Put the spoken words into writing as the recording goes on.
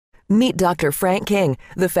Meet Dr. Frank King,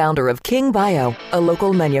 the founder of King Bio, a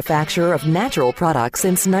local manufacturer of natural products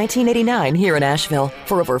since 1989 here in Asheville.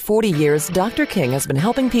 For over 40 years, Dr. King has been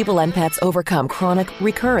helping people and pets overcome chronic,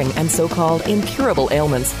 recurring, and so-called incurable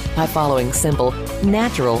ailments by following simple,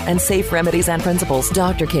 natural, and safe remedies and principles.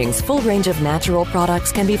 Dr. King's full range of natural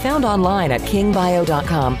products can be found online at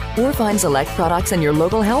kingbio.com or find select products in your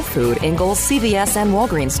local health food, Ingles, CVS, and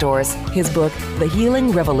Walgreens stores. His book, The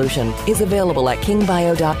Healing Revolution, is available at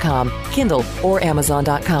kingbio.com, Kindle, or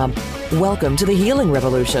Amazon.com. Welcome to the Healing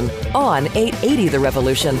Revolution on 880 The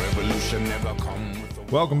Revolution.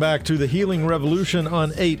 Welcome back to the Healing Revolution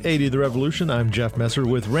on 880 The Revolution. I'm Jeff Messer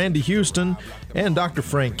with Randy Houston and Dr.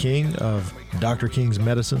 Frank King of Dr. King's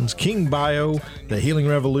Medicines, King Bio, the Healing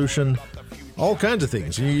Revolution, all kinds of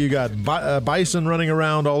things. You got bison running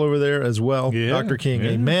around all over there as well. Yeah, Dr. King,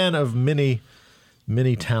 a man of many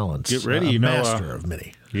talents. Get ready, master of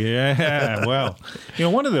many. Yeah, well,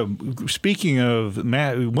 speaking of,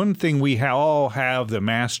 one thing we all have the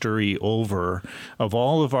mastery over of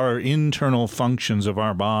all of our internal functions of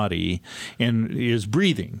our body and is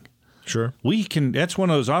breathing. Sure. That's one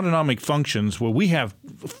of those autonomic functions where we have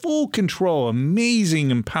full control, amazing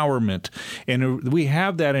empowerment, and we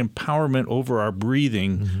have that empowerment over our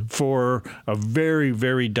breathing for a very,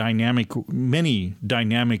 very many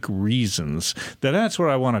dynamic reasons. That's what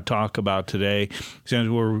I want to talk about today. Since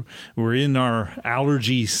we're in our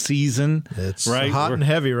allergy season. It's right? hot and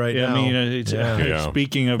heavy right now. I mean,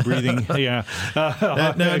 speaking of breathing, yeah.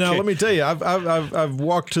 Now, let me tell you, I've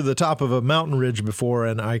walked to the top of a mountain ridge before,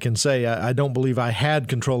 and I can say I don't believe I had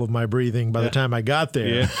control of my breathing by the time I got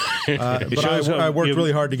there. Yeah. But I worked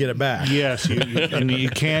really hard to get it back. Yes, and you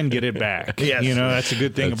can get it back. Yes. That's a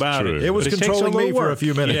good thing about true. it. It was controlling me for a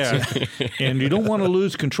few minutes. Yeah. And you don't want to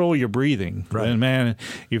lose control of your breathing. Right. And man,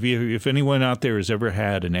 if anyone out there has ever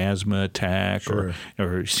had an asthma attack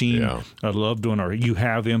or seen a loved one, or you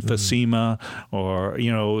have emphysema, or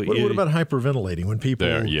what about hyperventilating when people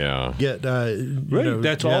get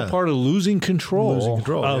that's all part of losing control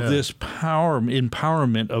of this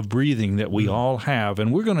empowerment of breathing that we all have.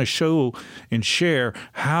 And we're going to show and share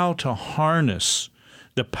how to harness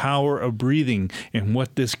the power of breathing and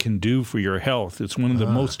what this can do for your health. It's one of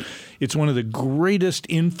the greatest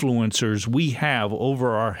influencers we have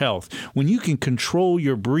over our health. When you can control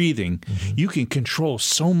your breathing, you can control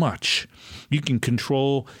so much. You can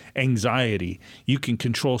control anxiety. You can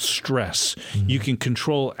control stress. You can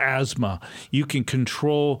control asthma. You can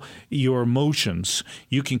control your emotions.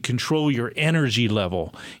 You can control your energy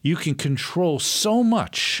level. You can control so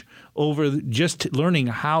much over just learning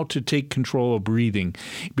how to take control of breathing,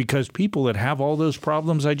 because people that have all those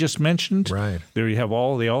problems I just mentioned, they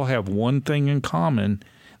all have one thing in common: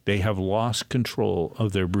 they have lost control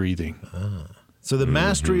of their breathing. So the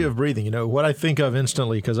mastery of breathing, what I think of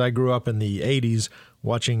instantly, because I grew up in the 80s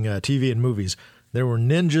watching TV and movies, there were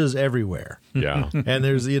ninjas everywhere. Yeah. And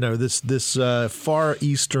there's, this Far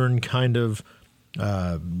Eastern kind of,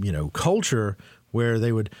 culture where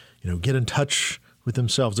they would, get in touch with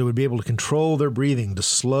themselves. They would be able to control their breathing, to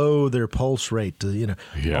slow their pulse rate, to,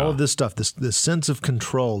 all of this stuff, this sense of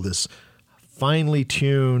control, this finely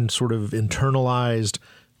tuned, sort of internalized,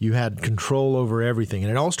 you had control over everything.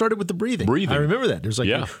 And it all started with the breathing. I remember that. There's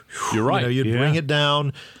you're right. You'd bring it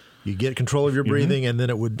down, you get control of your breathing, and then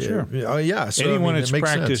it would. Sure. So, anyone that's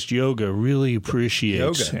practiced yoga really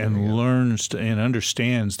appreciates and learns and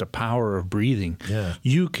understands the power of breathing. Yeah.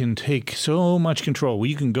 You can take so much control.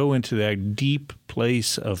 You can go into that deep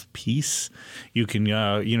place of peace. You can,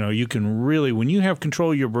 you can really, when you have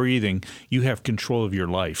control of your breathing, you have control of your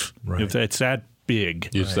life. Right. If it's that big.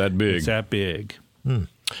 It's that big. It's that big.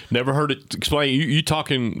 Never heard it explained. You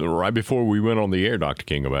talking right before we went on the air, Dr.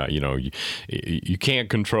 King, about, you can't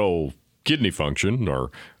control kidney function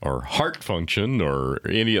or heart function or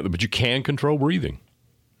any other, but you can control breathing.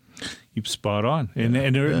 You're spot on. And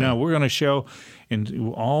now we're going to show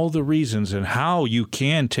all the reasons and how you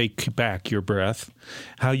can take back your breath,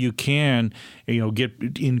 how you can, get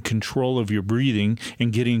in control of your breathing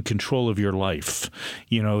and get in control of your life.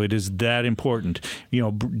 It is that important.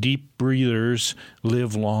 Deep breathers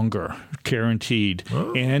live longer, guaranteed.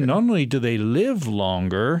 And not only do they live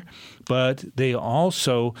longer, but they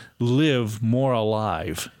also live more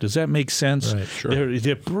alive. Does that make sense? Right, sure.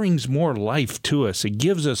 It brings more life to us. It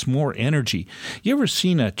gives us more energy. You ever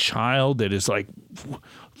seen a child that is like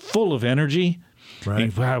full of energy?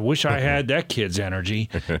 Right. I wish I had that kid's energy,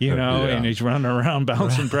 and he's running around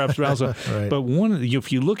bouncing. Right. But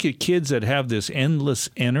if you look at kids that have this endless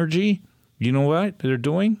energy, you know what they're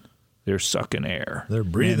doing? They're sucking air. They're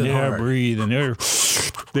breathing hard. They're breathing.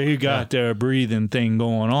 they got their breathing thing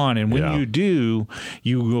going on. And when you do,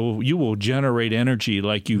 you will generate energy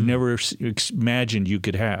like you've never imagined you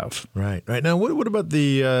could have. Right. Now, what about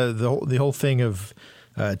the whole thing of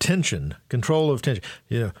tension, control of tension?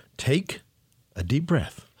 Take a deep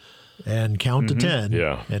breath and count to 10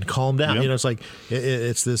 and calm down. It's like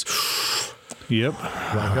it's this. Yep.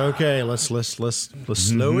 Like, okay, let's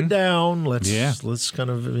slow it down. Let's kind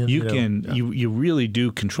of you really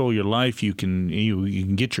do control your life. You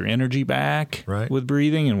can get your energy back with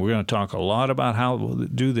breathing, and we're going to talk a lot about how to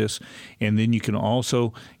do this. And then you can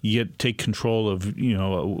also take control of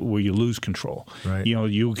where you lose control. Right.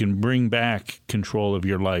 You can bring back control of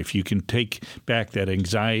your life. You can take back that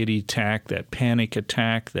anxiety attack, that panic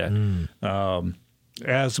attack, that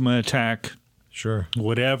asthma attack. Sure.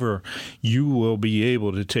 Whatever, you will be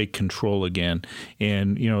able to take control again.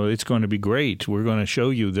 And, it's going to be great. We're going to show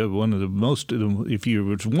you that one of the most, if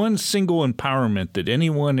it's one single empowerment that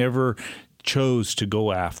anyone ever chose to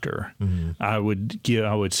go after, I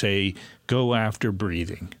would say go after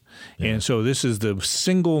breathing. Yeah. And so this is the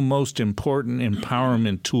single most important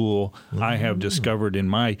empowerment tool I have discovered in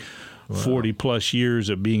my 40-plus years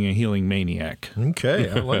of being a healing maniac. Okay,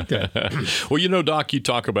 I like that. Well, Doc, you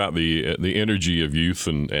talk about the energy of youth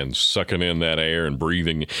and sucking in that air and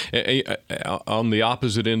breathing. On the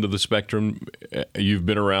opposite end of the spectrum, you've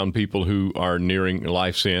been around people who are nearing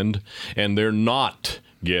life's end, and they're not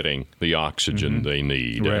getting the oxygen they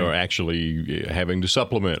need, or actually having to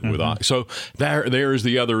supplement with oxygen. So there's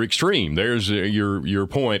the other extreme. There's your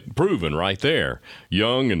point proven right there.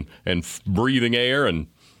 Young and breathing air and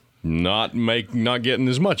not getting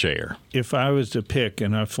as much air. If I was to pick,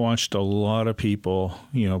 and I've watched a lot of people,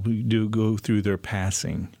 do go through their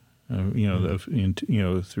passing,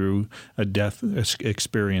 through a death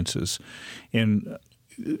experiences, and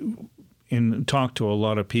talk to a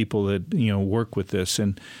lot of people that work with this,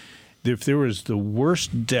 and if there was the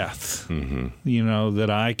worst death, that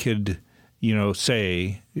I could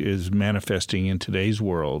say is manifesting in today's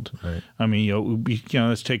world. Right. I mean,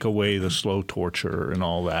 let's take away the slow torture and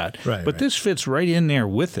all that. But this fits right in there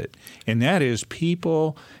with it. And that is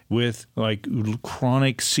people with like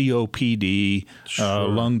chronic COPD,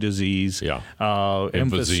 lung disease,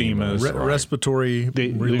 emphysemas. Respiratory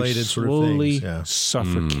related sort of things. Slowly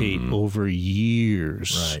suffocate over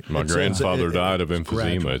years. Right. My grandfather died of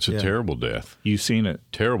emphysema. It's a terrible death. You've seen it.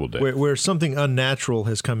 Terrible death. Where something unnatural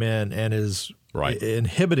has come in and is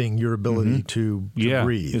inhibiting your ability to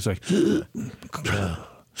breathe. It's like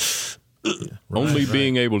only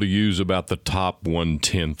being able to use about the top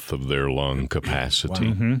 1/10 of their lung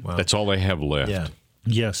capacity. Wow. That's all they have left. Yeah.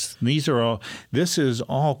 Yes, this is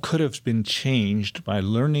all could have been changed by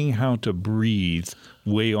learning how to breathe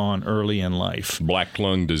way on early in life. Black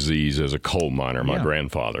lung disease as a coal miner, my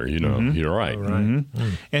grandfather, you're right.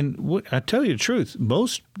 And I tell you the truth,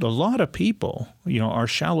 a lot of people, are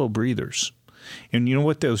shallow breathers. And you know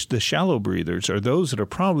what, the shallow breathers are those that are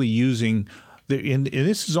probably using and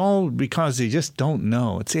this is all because they just don't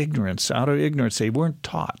know. It's ignorance. Out of ignorance, they weren't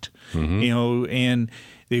taught, and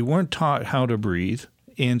they weren't taught how to breathe.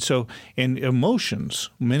 And so, and emotions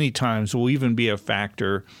many times will even be a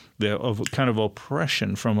factor of kind of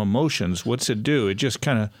oppression from emotions. What's it do? It just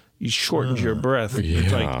kind of shortens your breath.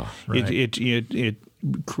 It's like it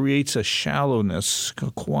creates a shallowness,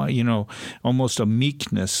 almost a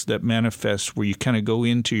meekness that manifests where you kind of go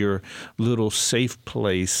into your little safe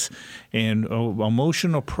place. And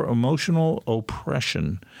emotional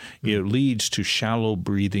oppression, it leads to shallow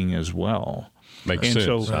breathing as well. Makes sense.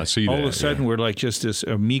 So I see all that. of a sudden we're like just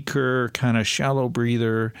a meeker kind of shallow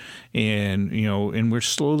breather, and and we're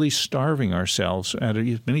slowly starving ourselves at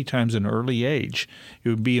many times an early age. It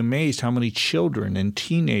would be amazed how many children and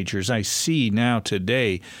teenagers I see now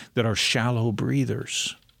today that are shallow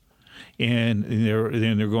breathers. And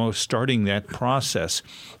they're starting that process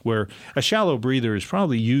where a shallow breather is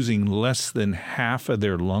probably using less than half of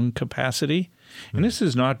their lung capacity. And this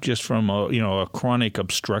is not just from a chronic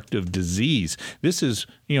obstructive disease. This is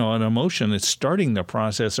an emotion that's starting the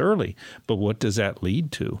process early. But what does that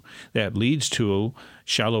lead to? That leads to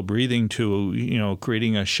shallow breathing, to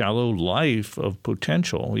creating a shallow life of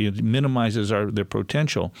potential. It minimizes their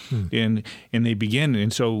potential, and they begin.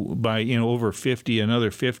 And so by over 50,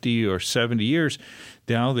 another 50 or 70 years,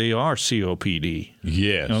 now they are COPD.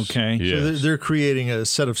 Yes. Okay. Yes. So they're creating a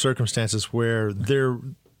set of circumstances where they're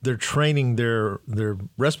training their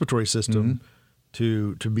respiratory system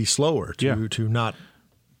to be slower, to not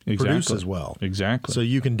produce as well. Exactly. So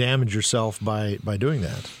you can damage yourself by doing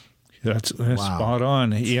that. That's spot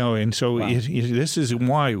on. And so this is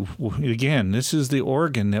why, again, this is the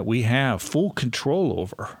organ that we have full control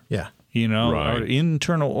over. Yeah. Our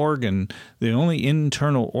internal organ, the only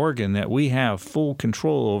internal organ that we have full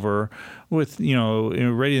control over with,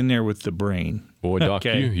 right in there with the brain. Boy, Doc,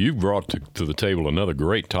 you brought to the table another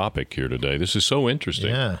great topic here today. This is so interesting.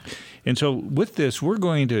 Yeah. And so with this,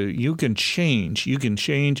 you can change. You can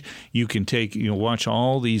take, watch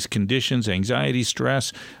all these conditions, anxiety,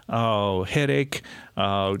 stress, headache,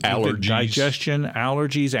 allergies, digestion,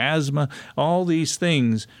 allergies, asthma, all these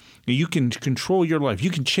things. You can control your life. You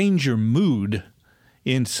can change your mood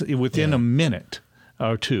within a minute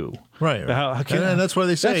or two. Right. And that's why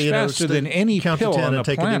they say, that's faster than any count pill to 10 on and the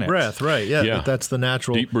take planet. a deep breath. Right. Yeah. But that's the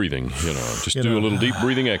natural deep breathing. Just do a little deep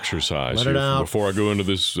breathing exercise let it out before I go into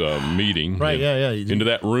this meeting. Right. Into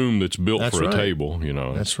that room that's built for a table.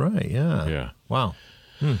 That's right. Yeah. Yeah. Wow.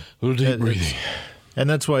 A little deep breathing. And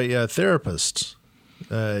that's why therapists,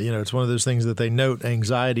 it's one of those things that they note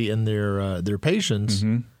anxiety in their patients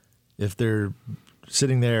if they're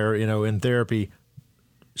sitting there, in therapy,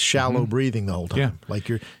 shallow breathing the whole time. Yeah. Like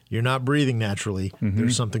you're not breathing naturally.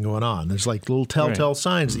 There's something going on. There's like little telltale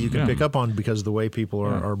signs that you can pick up on because of the way people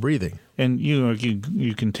are breathing. And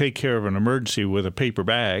you can take care of an emergency with a paper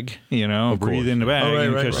bag, breathe in the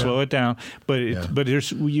bag and slow it down. But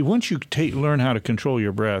once you learn how to control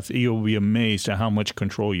your breath, you'll be amazed at how much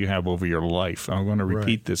control you have over your life. I'm going to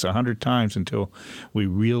repeat this 100 times until we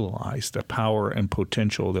realize the power and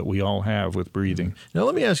potential that we all have with breathing. Now,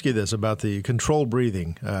 let me ask you this about the controlled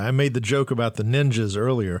breathing. I made the joke about the ninjas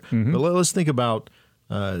earlier, but let's think about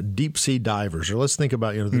deep sea divers, or let's think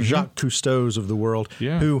about the Jacques Cousteaus of the world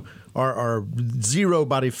who are zero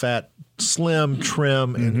body fat, slim,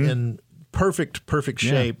 trim, in perfect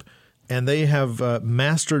shape, and they have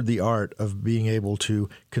mastered the art of being able to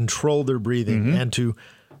control their breathing and to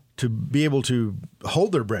be able to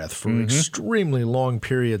hold their breath for extremely long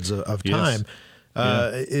periods of time.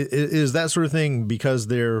 Is that sort of thing because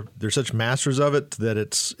they're such masters of it that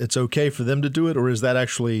it's okay for them to do it, or is that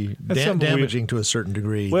actually damaging to a certain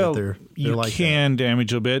degree? Well, that they're you like can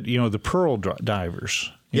damage a bit. The pearl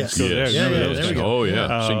divers. Yes. So There we go. Oh, yeah.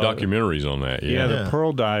 I've seen documentaries on that. Yeah. The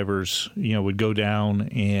pearl divers, would go down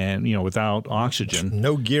and, without oxygen.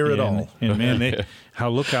 No gear at all. And man,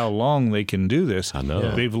 look how long they can do this. I know.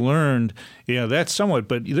 Yeah. They've learned, that's somewhat,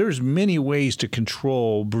 but there's many ways to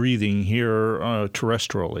control breathing here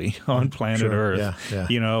terrestrially on planet Earth.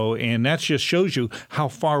 And that just shows you how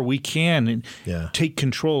far we can take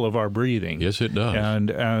control of our breathing. Yes, it does.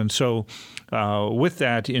 And so with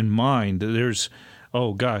that in mind, there's...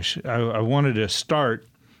 Oh, gosh, I wanted to start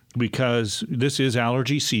because this is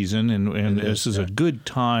allergy season, and this is a good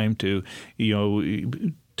time to,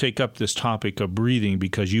 take up this topic of breathing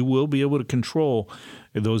because you will be able to control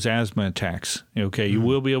those asthma attacks, okay? You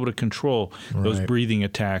will be able to control those breathing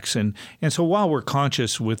attacks. And so while we're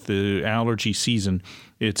conscious with the allergy season,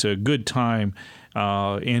 it's a good time.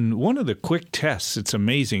 And one of the quick tests, it's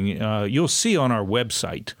amazing. You'll see on our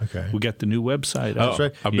website. Okay. We got the new website. That's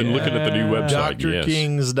right. I've been looking at the new website.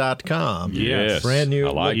 drkings.com. Yes. Brand new.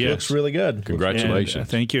 I like it. Looks really good. Congratulations. And,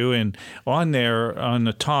 thank you. And on there, on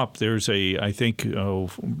the top, there's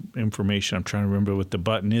information. I'm trying to remember what the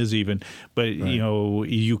button is even. But,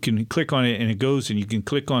 you can click on it and it goes and you can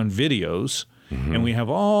click on videos. And we have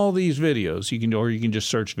all these videos. You can just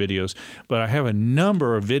search videos. But I have a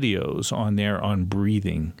number of videos on there on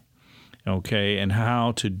breathing, okay, and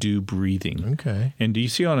how to do breathing. Okay. And do you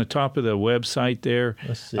see on the top of the website there?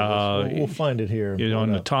 Let's see. We'll find it here.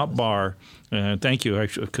 On the top bar. Thank you,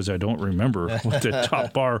 actually, because I don't remember what the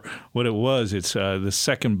top bar, what it was. It's the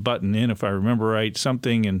second button in, if I remember right,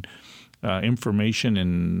 something and information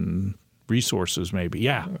and resources, maybe.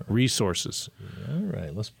 Yeah, resources. All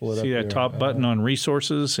right, let's pull it up. See that top button on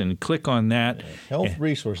resources and click on that. Health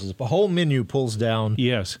resources. The whole menu pulls down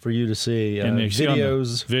for you to see. And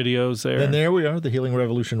videos. Videos there. And there we are, the Healing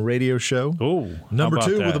Revolution radio show. Oh, number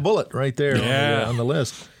 2 with a bullet right there on the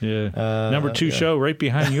list. Yeah. Number 2 show right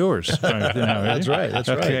behind yours. That's right.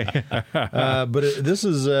 Okay. But this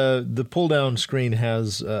is the pull down screen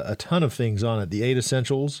has a ton of things on it. The 8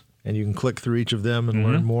 essentials. And you can click through each of them and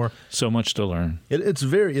learn more. So much to learn. It's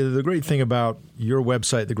the great thing about your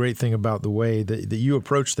website, the great thing about the way that you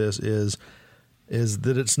approach this is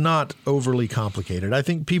that it's not overly complicated. I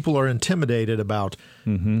think people are intimidated about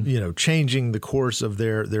changing the course of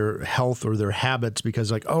their health or their habits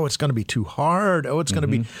because it's going to be too hard. It's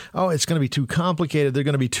going to be too complicated. There are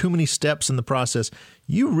going to be too many steps in the process.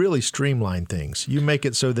 You really streamline things. You make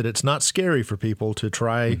it so that it's not scary for people to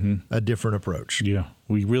try a different approach. Yeah.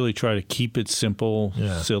 We really try to keep it simple,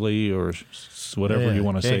 silly, or whatever you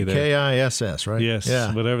want to say there. KISS, right? Yes.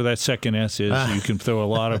 Yeah. Whatever that second S is, you can throw a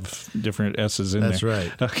lot of different S's in That's there.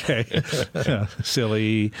 That's right. Okay.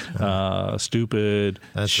 Silly, stupid,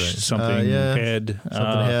 that's right. Something head.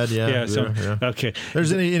 Something head, yeah. Okay.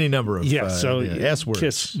 There's any number of S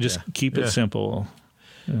words. Just keep it simple.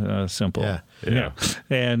 Simple. Yeah.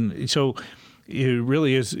 And so it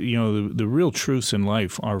really is, the real truths in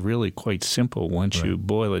life are really quite simple once you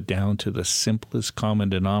boil it down to the simplest common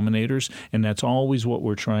denominators. And that's always what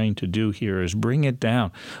we're trying to do here is bring it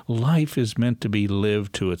down. Life is meant to be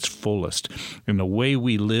lived to its fullest. And the way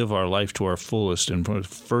we live our life to our fullest, and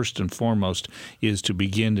first and foremost, is to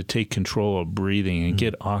begin to take control of breathing and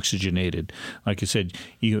get oxygenated. Like I said,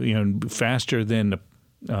 faster than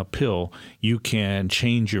the pill, you can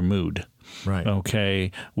change your mood. Right.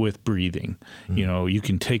 Okay, with breathing. You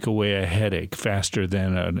can take away a headache faster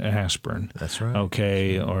than an aspirin. That's right.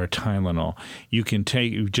 Okay, or a Tylenol. You can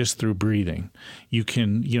take just through breathing. You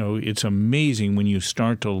can, it's amazing when you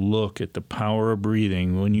start to look at the power of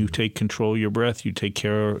breathing. When you take control of your breath, you take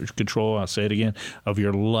control, I'll say it again, of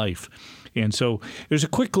your life. And so there's a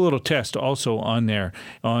quick little test also on there.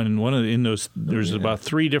 There's about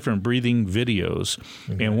 3 different breathing videos,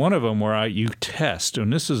 and one of them where you test,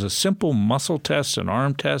 and this is a simple muscle test, an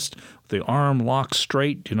arm test. The arm locked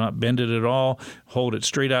straight, do not bend it at all. Hold it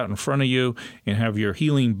straight out in front of you, and have your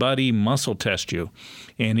healing buddy muscle test you.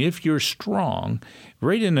 And if you're strong,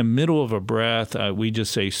 right in the middle of a breath, we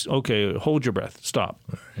just say, okay, hold your breath, stop,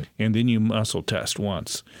 and then you muscle test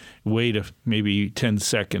once. Wait maybe 10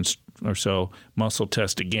 seconds or so, muscle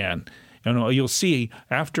test again. And you'll see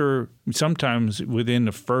after, sometimes within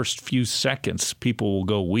the first few seconds, people will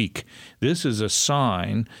go weak. This is a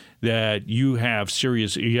sign that you have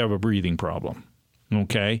a breathing problem.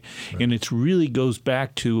 Okay? Right. And it really goes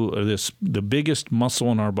back to the biggest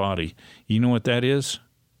muscle in our body. You know what that is?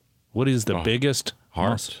 What is the biggest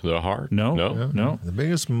heart? The heart? No. The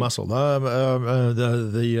biggest muscle.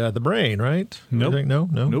 The brain, right? Nope. No.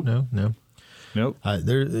 Nope.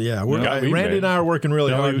 Randy and I are working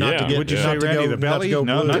really hard not to get. Would you say, Randy, the belly?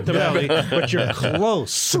 No, not the belly, but you're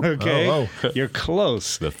close. Okay, you're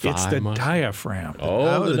close. It's the diaphragm.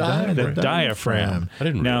 The diaphragm. I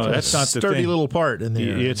didn't. Now that's not the sturdy little part in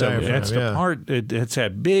there. That's the part. It's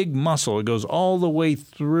that big muscle. It goes all the way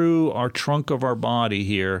through our trunk of our body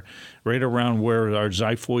here, right around where our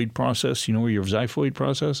xiphoid process. You know where your xiphoid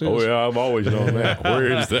process is? Oh yeah, I've always known that. Where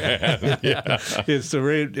is that? It's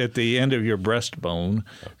right at the end of your breastbone,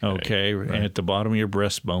 okay, right. And at the bottom of your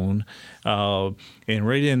breastbone, and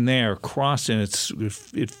right in there, crossing,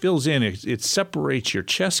 it fills in, it separates your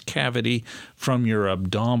chest cavity from your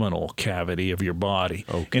abdominal cavity of your body.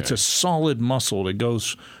 Okay. It's a solid muscle that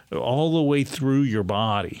goes all the way through your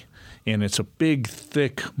body, and it's a big,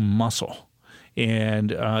 thick muscle.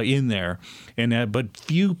 And in there, but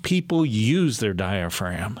few people use their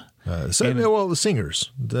diaphragm. The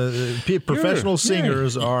singers, the professional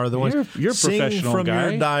singers are the ones. You're sing professional from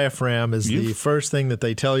guy. Your diaphragm is the first thing that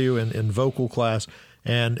they tell you in vocal class,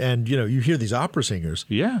 and you hear these opera singers.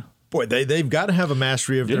 Yeah. Boy, they've got to have a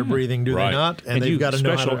mastery of their breathing, do they not? And they've got to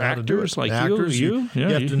know how to do it. Actors like actors, you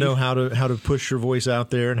have to know how to push your voice out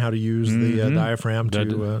there and how to use the diaphragm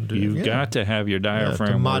to. You've got to have your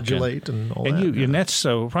diaphragm to modulate and all that. And that's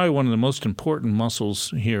probably one of the most important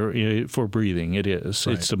here for breathing. It is.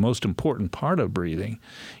 Right. It's the most important part of breathing.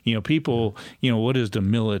 People. What has the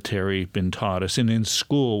military been taught us? And in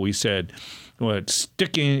school, we said,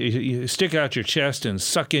 stick out your chest and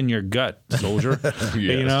suck in your gut, soldier.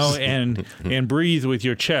 Yes. And breathe with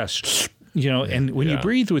your chest. And when you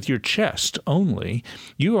breathe with your chest only,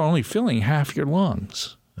 you are only filling half your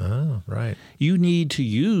lungs. Oh, right. You need to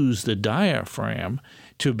use the diaphragm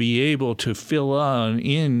to be able to fill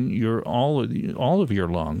in all of your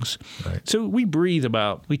lungs. Right. So we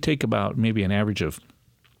take about maybe an average of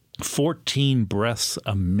 14 breaths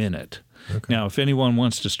a minute. Okay. Now, if anyone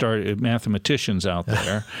wants to start, mathematicians out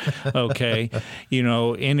there, okay,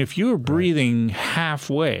 and if you're breathing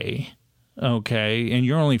halfway, okay, and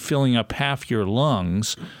you're only filling up half your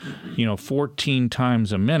lungs, 14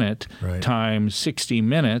 times a minute times 60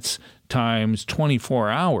 minutes times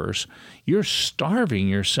 24 hours, you're starving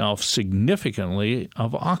yourself significantly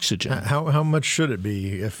of oxygen. How much should it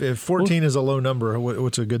be? If 14 is a low number,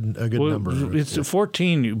 what's a good number? It's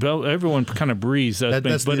 14. Everyone kind of breathes, but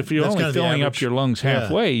if you're only filling up your lungs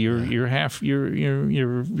halfway, you're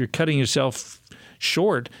cutting yourself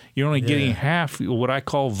short. You're only getting half what I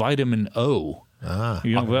call vitamin O.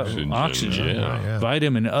 Oxygen.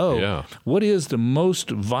 Vitamin O. Yeah. What is the most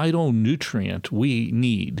vital nutrient we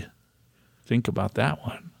need? Think about that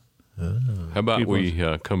one. How about we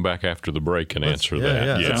come back after the break and answer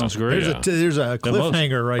that? Yeah. Sounds great. There's a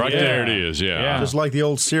cliffhanger right there. There it is, yeah. Just like the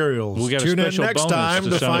old cereals. We got Tune a in special next bonus time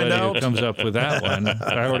to find out. Who comes up with that one.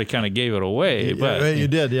 I already kind of gave it away. But you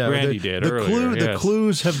did, yeah. Randy did earlier. The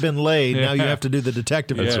clues have been laid. Now you have to do the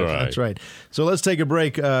detective. That's right. So let's take a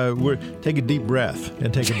break. Take a deep breath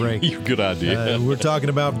and take a break. Good idea. We're talking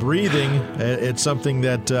about breathing. It's something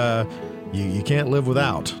that you can't live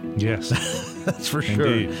without. Yes. That's for sure.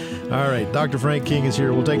 Indeed. All right. Dr. Frank King is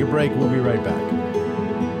here. We'll take a break. We'll be right back.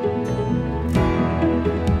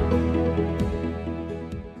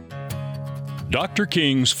 Dr.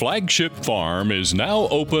 King's flagship farm is now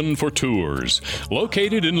open for tours.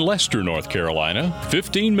 Located in Lester, North Carolina,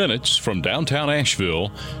 15 minutes from downtown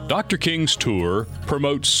Asheville, Dr. King's tour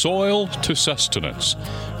promotes soil to sustenance.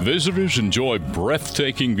 Visitors enjoy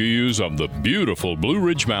breathtaking views of the beautiful Blue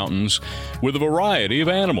Ridge Mountains with a variety of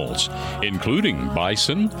animals, including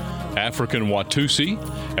bison, African Watusi,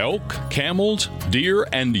 elk, camels, deer,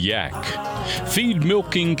 and yak. Feed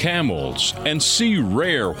milking camels and see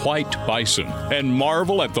rare white bison and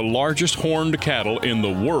marvel at the largest horned cattle in the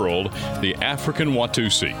world, the African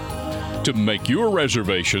Watusi. To make your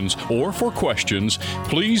reservations or for questions,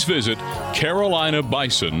 please visit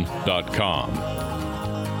carolinabison.com.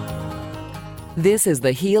 This is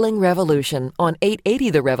the Healing Revolution on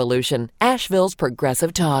 880 The Revolution, Asheville's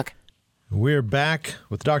Progressive Talk. We're back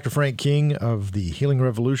with Dr. Frank King of The Healing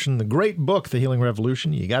Revolution, the great book, The Healing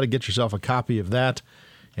Revolution. You got to get yourself a copy of that.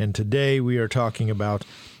 And today we are talking about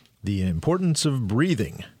the importance of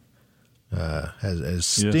breathing. As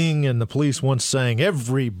Sting and the Police once sang,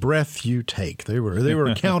 every breath you take. They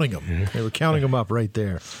were counting them. They were counting them up right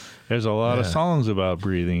there. There's a lot of songs about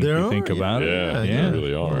breathing if you think about it. Yeah, they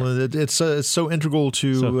really are. Well, it's so integral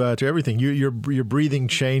to everything. Your breathing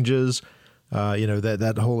changes.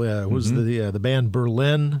 That whole was the band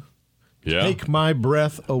Berlin. Yeah. Take my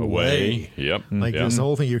breath away. Yep. This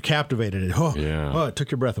whole thing, you're captivated. It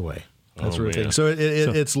took your breath away. That sort of thing. So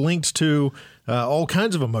it's linked to all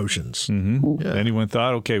kinds of emotions. Mm-hmm. Yeah. Anyone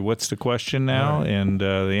thought, okay, what's the question now? Right. And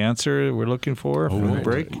the answer we're looking for the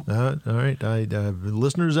break? All right.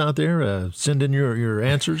 Listeners out there, send in your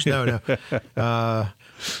answers. No. I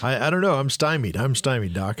don't know. I'm stymied,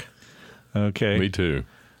 Doc. Okay. Me too.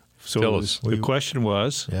 So Tell us. The question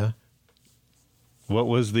was, what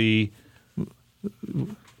was the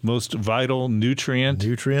most vital nutrient?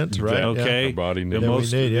 Right? Okay. Our body needs. The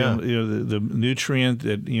most, we need, the nutrient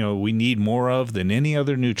that we need more of than any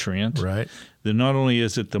other nutrient. Right. Then not only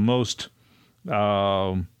is it the most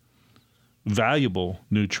valuable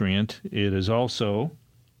nutrient, it is also,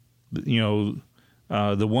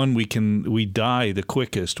 the one we die the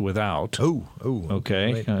quickest without.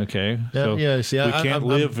 Okay. Right. Okay. Yeah. See, we can't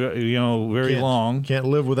live, very long. Can't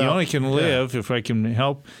live without. You only can live if I can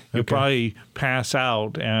help. You'll probably pass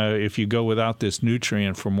out if you go without this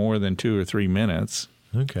nutrient for more than 2 or 3 minutes.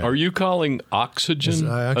 Okay. Are you calling oxygen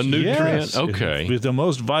a nutrient? Yes. Okay. It's the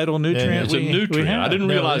most vital nutrient. It's a nutrient. I didn't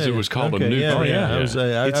realize it was called a nutrient.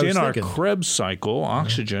 It's in our Krebs cycle,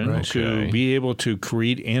 oxygen, to be able to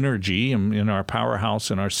create energy in our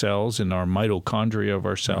powerhouse in our cells, in our mitochondria of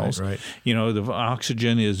our cells. Right. The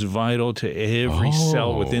oxygen is vital to every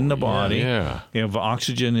cell within the body. Yeah.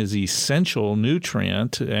 Oxygen is essential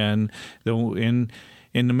nutrient, and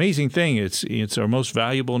the amazing thing, it's our most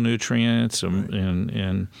valuable nutrients,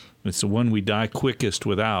 and it's the one we die quickest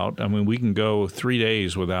without. I mean, we can go 3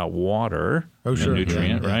 days without water,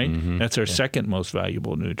 nutrient, right? Mm-hmm. That's our second most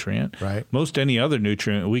valuable nutrient. Right. Most any other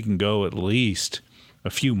nutrient, we can go at least a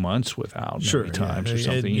few months without many times or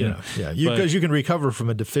something. Because you can recover from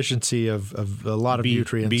a deficiency of a lot of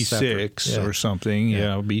nutrients. B6 or something,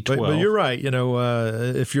 B12. But you're right.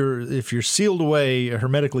 If you're sealed away,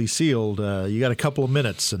 hermetically sealed, you got a couple of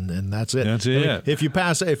minutes, and that's it. That's it.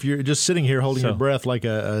 If you're just sitting here holding your breath like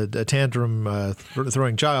a tantrum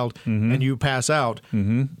throwing child, and you pass out,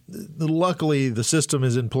 luckily the system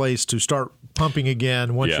is in place to start pumping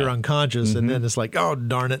again once you're unconscious, and then it's like, oh,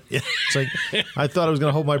 darn it. It's like, I thought I was going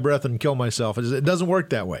to hold my breath and kill myself. It doesn't work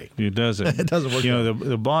that way. It doesn't. It doesn't work that way.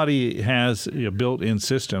 The body has a built-in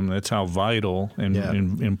system. That's how vital and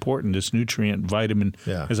important this nutrient, vitamin,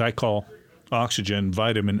 as I call oxygen,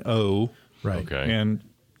 vitamin O. Right. Okay. And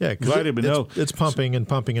vitamin O. It's pumping and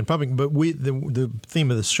pumping and pumping. But the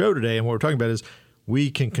theme of the show today and what we're talking about is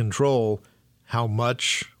we can control how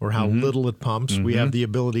much or how little it pumps. We have the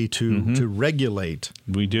ability to regulate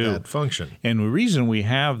that function. And the reason we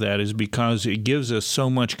have that is because it gives us so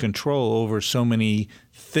much control over so many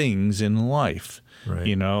things in life. Right.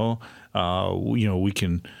 We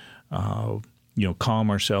can calm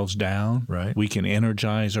ourselves down. Right. We can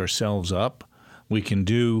energize ourselves up. We can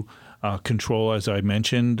do control, as I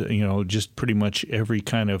mentioned, just pretty much every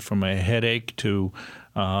kind of, from a headache to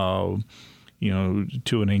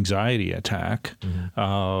to an anxiety attack,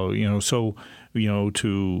 to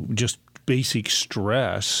just basic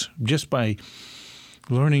stress, just by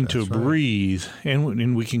learning to breathe,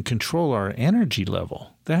 and we can control our energy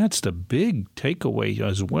level. That's the big takeaway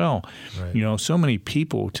as well. Right. So many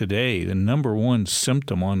people today, the number one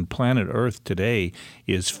symptom on planet Earth today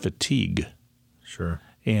is fatigue. Sure.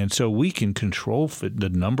 And so we can control the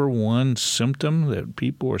number one symptom that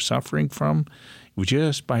people are suffering from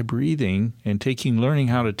just by breathing and learning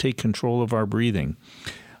how to take control of our breathing.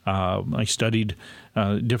 I studied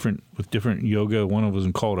different yoga. One of them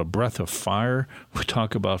was called a breath of fire. We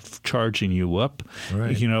talk about charging you up.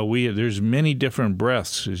 Right. There's many different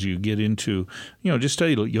breaths as you get into, just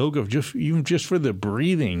study yoga, just for the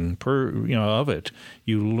breathing of it.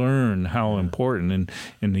 You learn how important,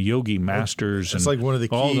 and the yogi masters it's and like one of the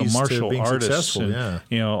keys all the martial to being artists, successful.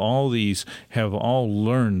 And, all these have all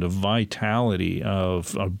learned the vitality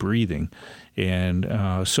of breathing. And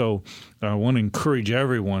so I want to encourage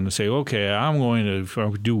everyone to say, okay, I'm going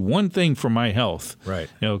to do one thing for my health. Right.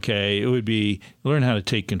 Okay, it would be learn how to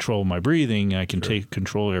take control of my breathing. I can take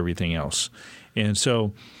control of everything else. And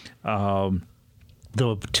so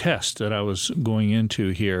the test that I was going into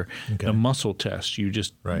here, the muscle test, you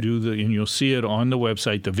just do and you'll see it on the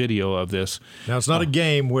website, the video of this. Now, it's not a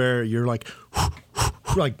game where you're like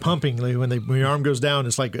pumping. When your arm goes down,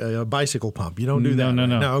 it's like a bicycle pump. You don't do that.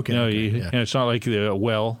 No. Okay. No, it's not like the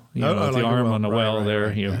well. The arm on the well there.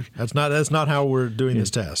 Right. That's not how we're doing this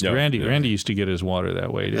test. No. Randy used to get his water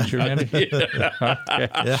that way, didn't you, Randy?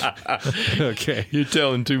 Okay. You're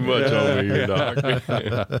telling too much over here, Doc.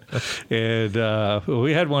 And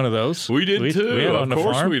we had one of those. We did too. We had on of the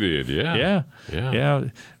course farm. we did. Yeah.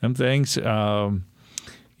 Them things.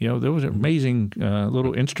 There was an amazing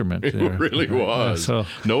little instrument there. It really was. So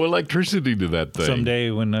no electricity to that thing. Someday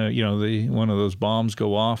when one of those bombs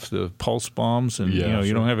go off, the pulse bombs, and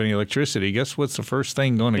you don't have any electricity, guess what's the first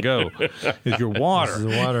thing going to go? Is your water. This is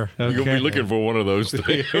the water. Okay. You're going to be looking for one of those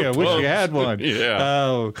things. I wish you had one.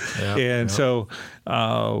 So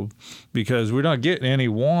because we're not getting any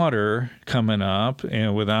water coming up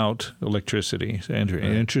and without electricity. Andrew,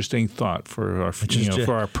 an interesting thought for our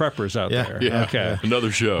for our preppers out there. Yeah. Okay.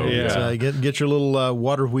 Another show. Yeah. Get your little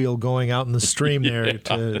water wheel going out in the stream there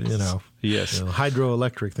to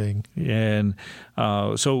hydroelectric thing. And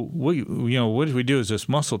so what we do is this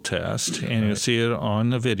muscle test, and you'll see it on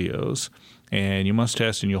the videos. And you must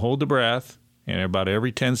test, and you hold the breath. And about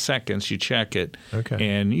every 10 seconds, you check it. Okay.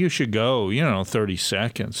 And you should go, 30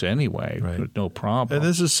 seconds anyway, with no problem. And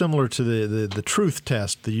this is similar to the truth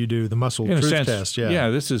test that you do, the muscle truth test. Yeah. Yeah,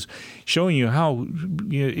 this is showing you how,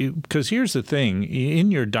 because here's the thing.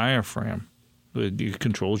 In your diaphragm, it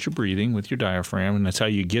controls your breathing with your diaphragm, and that's how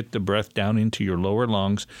you get the breath down into your lower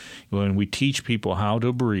lungs. When we teach people how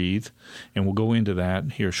to breathe, and we'll go into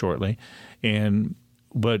that here shortly,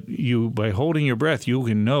 But by holding your breath, you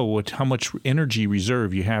can know how much energy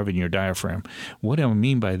reserve you have in your diaphragm. What I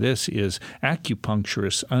mean by this is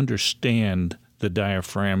acupuncturists understand the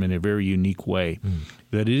diaphragm in a very unique way,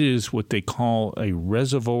 that it is what they call a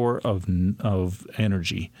reservoir of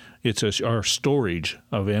energy. It's our storage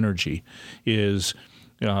of energy is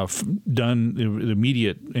done. The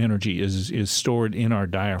immediate energy is stored in our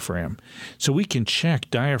diaphragm. So we can check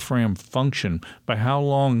diaphragm function by how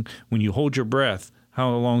long, when you hold your breath, how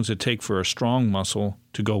long does it take for a strong muscle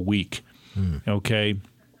to go weak? Okay?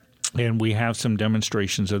 And we have some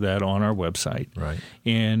demonstrations of that on our website. Right.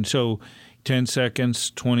 And so 10 seconds,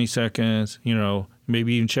 20 seconds,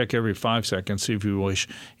 maybe even check every 5 seconds if you wish,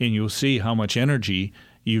 and you'll see how much energy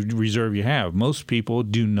reserve you have. Most people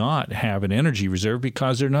do not have an energy reserve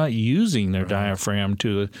because they're not using their diaphragm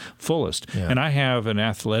to the fullest. Yeah. And I have an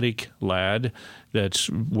athletic lad that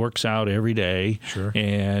works out every day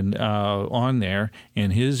and on there,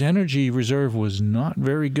 and his energy reserve was not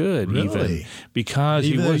very good even because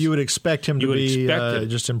even though you would expect him to be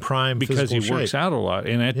just in prime because he shape. Works out a lot,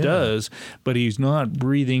 and that does, but he's not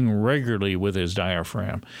breathing regularly with his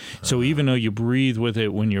diaphragm. So even though you breathe with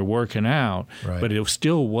it when you're working out, but it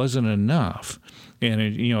still wasn't enough. And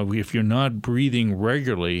if you're not breathing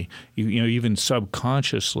regularly, even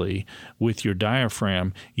subconsciously with your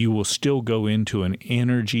diaphragm, you will still go into an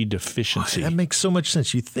energy deficiency. That makes so much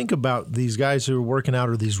sense. You think about these guys who are working out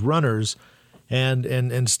or these runners, and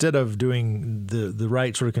instead of doing the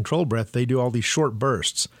right sort of controlled breath, they do all these short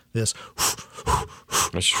bursts. This.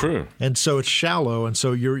 That's true. And so it's shallow, and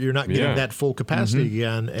so you're not getting that full capacity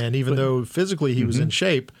again. And even though physically he was in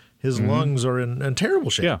shape, his lungs are in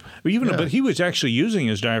terrible shape. Yeah, but he was actually using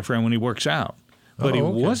his diaphragm when he works out, but he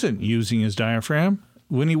wasn't using his diaphragm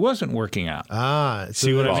when he wasn't working out.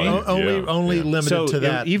 See what I mean? Only limited to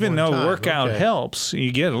that. Even though workout helps,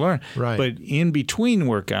 you get to learn. Right. But in between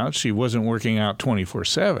workouts, he wasn't working out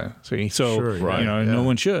 24/7. See, so no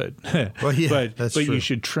one should. Well, yeah, but true. you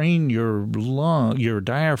should train your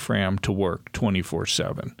diaphragm to work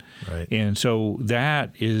 24/7. Right. And so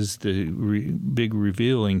that is the big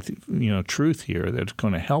revealing, truth here that's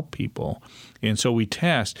going to help people. And so we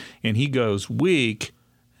test, and he goes weak.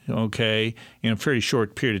 Okay, in a very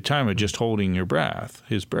short period of time of just holding his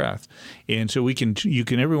breath, and so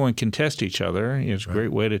everyone can test each other. It's a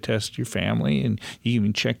great way to test your family, and you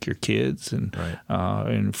even check your kids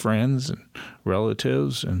and friends and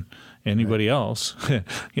relatives and anybody else.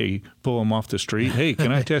 You pull them off the street. Hey,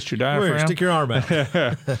 can I test your diaphragm? Stick your arm out.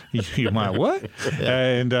 You might what?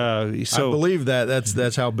 And so I believe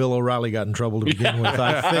that's how Bill O'Reilly got in trouble to begin with.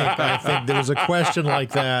 I think there was a question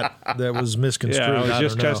like that was misconstrued. Yeah, I was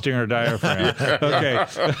just testing her diaphragm. Okay.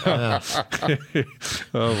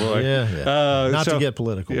 Oh boy. Yeah. Not to get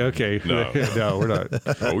political. Okay. No, we're not.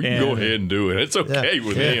 We can go ahead and do it. It's okay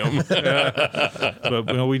with him. But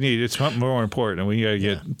it's something more important. We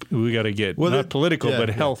got to get not political, but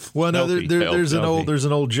health. Well, no, healthy. there's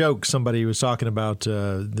an old joke somebody was talking about.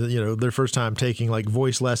 Their first time taking like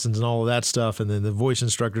voice lessons and all of that stuff, and then the voice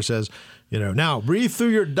instructor says, now breathe through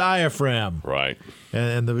your diaphragm. Right.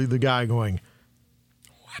 And the guy going,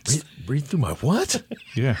 what? Breathe through my what?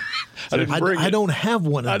 Yeah. I don't have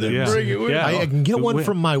one of them. I didn't bring it with me. I can get one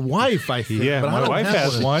from my wife, I think. Yeah, but my wife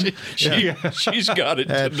has one. She's got it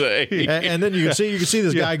today. And then you can see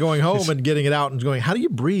this guy going home and getting it out and going, how do you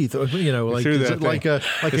breathe? Like is it like a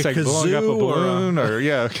kazoo blowing up a balloon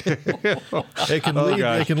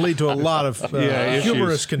it can lead to a lot of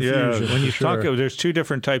humorous confusion. When you talk, there's two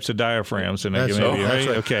different types of diaphragms in a community, right?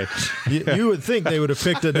 Okay. You would think they would have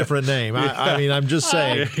picked a different name. I mean, I'm just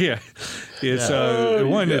saying. Yeah. It's the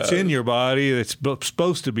one that's in your body that's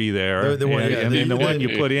supposed to be there, the one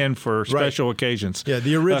you put in for special occasions. Yeah,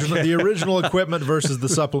 the original equipment versus the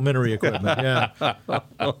supplementary equipment. Yeah.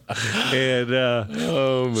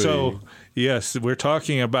 And so, yes, we're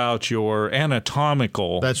talking about your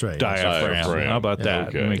anatomical diaphragm. How about that?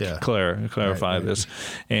 Okay. Let me clarify this.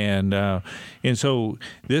 And so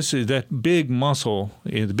this is that big muscle,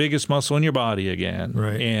 the biggest muscle in your body again.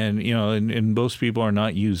 Right. And most people are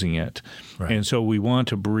not using it. Right. And so we want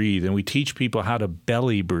to breathe, and we teach people how to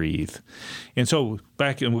belly breathe. And so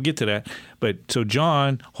and we'll get to that. But so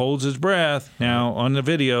John holds his breath now on the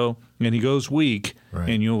video, and he goes weak,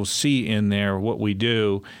 and you'll see in there what we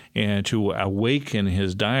do and to awaken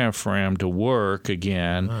his diaphragm to work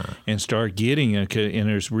again and start getting and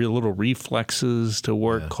there's real little reflexes to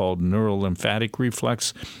work called neurolymphatic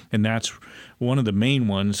reflex, and that's one of the main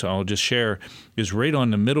ones I'll just share is right on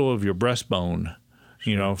the middle of your breastbone,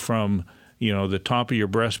 from the top of your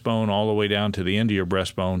breastbone all the way down to the end of your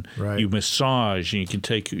breastbone. Right. You massage, and you can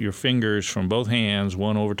take your fingers from both hands,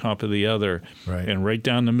 one over top of the other, and right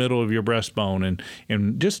down the middle of your breastbone,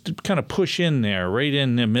 and just kind of push in there, right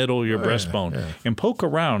in the middle of your breastbone, and poke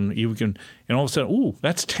around. You can, and all of a sudden, ooh,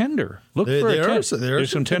 that's tender. Look for it. There's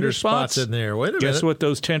some tender spots in there. Wait a minute. Guess what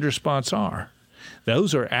those tender spots are?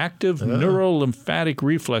 Those are active neurolymphatic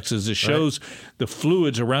reflexes. It shows the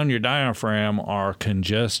fluids around your diaphragm are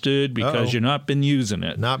congested because you've not been using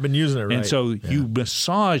it. Not been using it right. And so you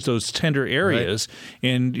massage those tender areas,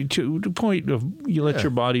 and to the point of you let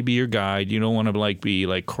your body be your guide. You don't want to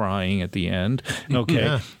be crying at the end.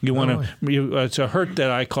 Okay, you want to. It's a hurt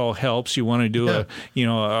that I call helps. You want to do a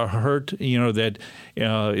hurt that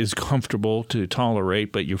is comfortable to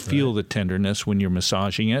tolerate, but you feel the tenderness when you're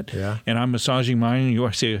massaging it. Yeah. And I'm massaging mine, and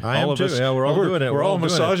you see all of us. Yeah, we're all doing it. We're all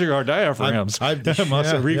massaging our diaphragms.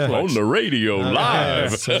 Muscle reflex. On the radio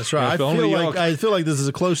live. That's right. I feel like this is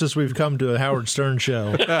the closest we've come to a Howard Stern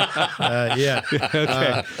show. Yeah.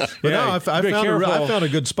 Okay. But no, I found a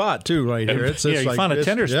good spot too right here. It's you found a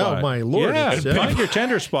tender spot. Oh my Lord! Yeah, find your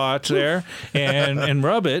tender spots there and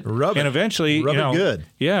rub it, and eventually rub it good.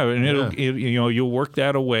 Yeah, and you'll work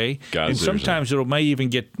that away. And sometimes it may even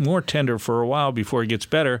get more tender for a while before it gets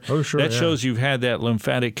better. Oh sure. That shows you've had that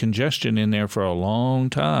lymphatic congestion in there for a long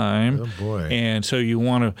time. Oh boy! And so you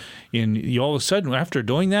want to, and all of a sudden after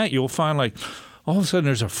doing that, you'll find like, all of a sudden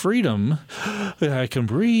there's a freedom that I can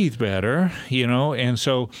breathe better, and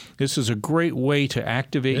so this is a great way to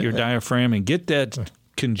activate your diaphragm and get that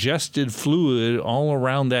congested fluid all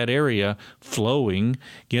around that area flowing,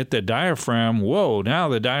 get the diaphragm, now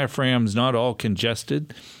the diaphragm's not all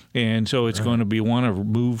congested. And so it's going to want to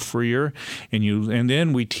move freer, and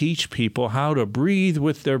then we teach people how to breathe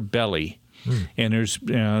with their belly. And there's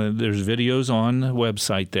videos on the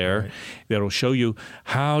website there that'll show you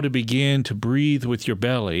how to begin to breathe with your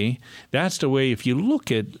belly. That's the way. If you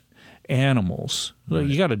look at animals,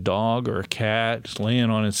 you got a dog or a cat just laying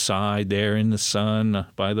on its side there in the sun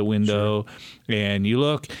by the window, and you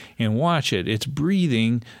look and watch it. It's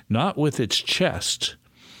breathing not with its chest,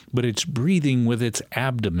 but it's breathing with its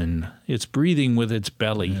abdomen. It's breathing with its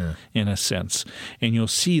belly, in a sense. And you'll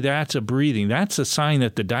see that's a breathing. That's a sign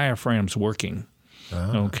that the diaphragm's working.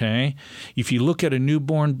 Okay? If you look at a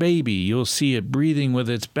newborn baby, you'll see it breathing with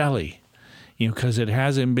its belly, because it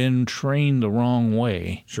hasn't been trained the wrong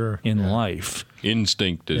way in life.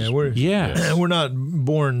 Instinct is... We're not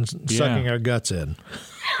born sucking our guts in.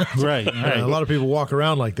 Right. A lot of people walk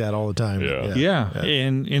around like that all the time.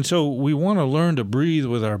 And so we want to learn to breathe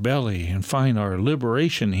with our belly and find our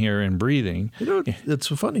liberation here in breathing. It's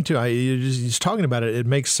funny too. Just talking about it, it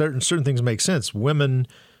makes certain things make sense. Women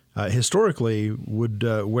historically would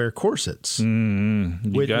wear corsets,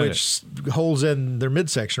 which holds in their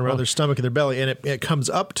midsection around their stomach and their belly, and it comes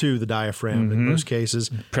up to the diaphragm in most cases,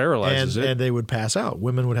 paralyzes it, and they would pass out.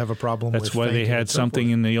 Women would have a problem. That's why they had something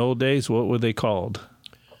in the old days. What were they called?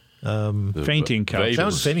 Fainting couches.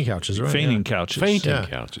 Sounds fainting couches, right? Fainting couches. Fainting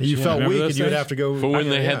couches. You felt weak and you would have to go. For when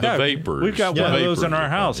they had the vapors. We've got one of those in our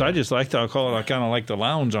house. I just like to call it, I kind of like the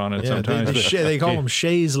lounge on it sometimes. They call them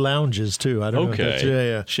chaise lounges, too. I don't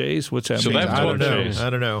know. Chaise? What's that so mean? I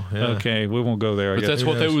don't know. Yeah. Okay, we won't go there. But that's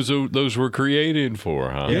what those were created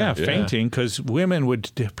for, huh? Yeah, fainting, because women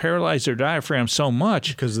would paralyze their diaphragm so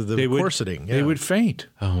much. Because of the corseting. They would faint.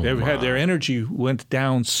 They had their energy went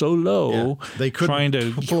down so low. They couldn't trying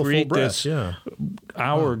to create this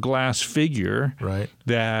hourglass figure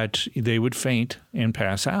that they would faint and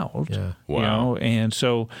pass out. Yeah. Wow. And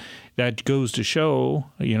so that goes to show,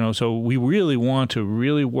 so we really want to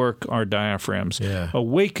really work our diaphragms.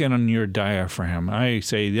 Awaken on your diaphragm. I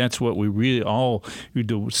say that's what we really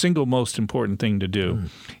the single most important thing to do.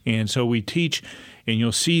 And so we teach, and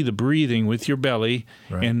you'll see the breathing with your belly,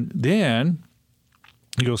 and then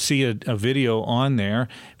you'll see a video on there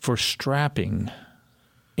for strapping.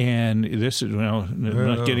 And this is, not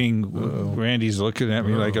getting, Randy's looking at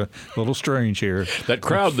me like a little strange here. That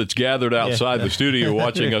crowd that's gathered outside the studio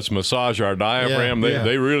watching us massage our diaphragm,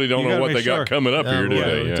 they really don't know what they got coming up here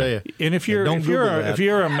today. And if you're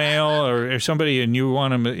a male or somebody and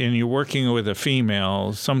you're working with a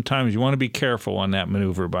female, sometimes you want to be careful on that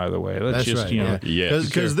maneuver, by the way.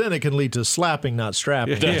 Because then it can lead to slapping, not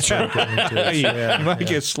strapping. That's right. You might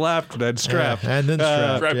get slapped, then strapped. And then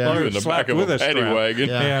strapped. Strap you in the back of a paddy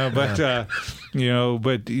wagon. But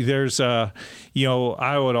there's, I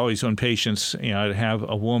would always, when patients, I'd have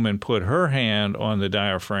a woman put her hand on the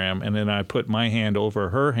diaphragm, and then I put my hand over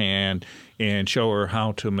her hand and show her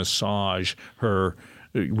how to massage her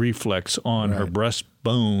reflex on her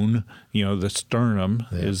breastbone. The sternum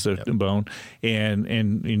is the bone,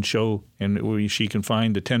 and show, and she can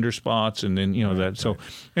find the tender spots, and then that. So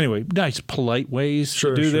anyway, nice polite ways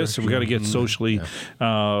to do this. So we got to get socially,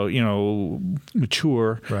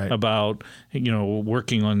 mature about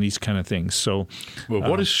working on these kind of things. So, well,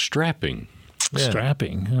 what is strapping?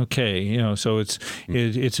 Strapping. Okay, so it's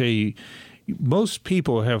a. Most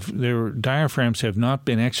people their diaphragms have not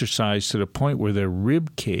been exercised to the point where their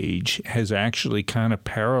rib cage has actually kind of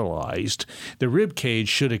paralyzed. The rib cage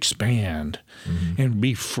should expand and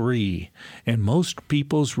be free. And most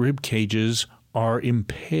people's rib cages are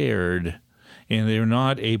impaired, and they're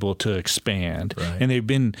not able to expand. And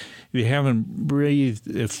they haven't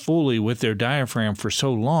breathed fully with their diaphragm for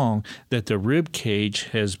so long that the rib cage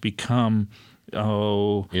has become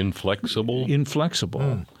inflexible.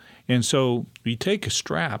 And so you take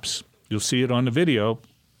straps. You'll see it on the video.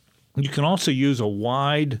 You can also use a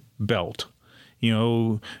wide belt.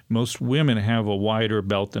 Most women have a wider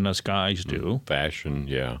belt than us guys do. Fashion,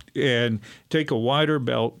 yeah. And take a wider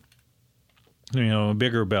belt, a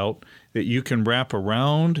bigger belt that you can wrap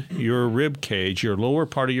around your rib cage, your lower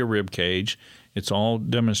part of your rib cage. It's all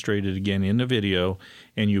demonstrated again in the video.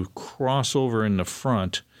 And you cross over in the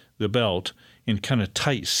front, the belt, and kind of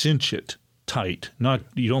cinch it tight.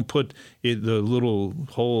 You don't put the little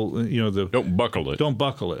hole, don't buckle it. Don't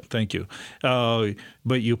buckle it. Thank you.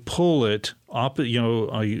 But you pull it up,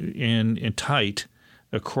 and tight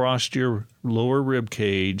across your lower rib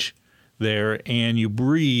cage there, and you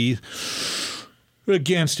breathe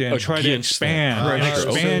against it and try to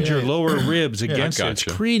expand your lower ribs against it. It's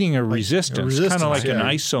creating a resistance, kind of like an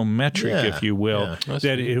isometric, if you will,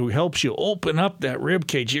 that it helps you open up that rib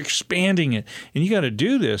cage. You're expanding it. And you got to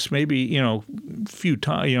do this maybe, a few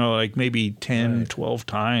times, like maybe 10, 12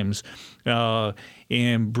 times,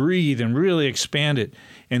 and breathe and really expand it.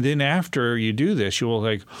 And then after you do this, you'll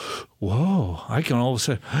like, whoa, I can all of a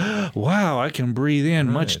sudden, wow, I can breathe in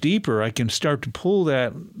much deeper. I can start to pull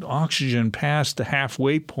that oxygen past the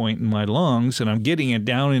halfway point in my lungs, and I'm getting it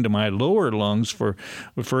down into my lower lungs for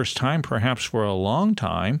the first time, perhaps for a long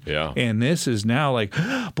time. Yeah. And this is now like,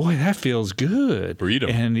 boy, that feels good. Freedom.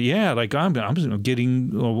 And like I'm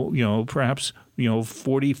getting, perhaps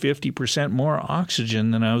 40, 50% more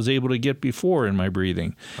oxygen than I was able to get before in my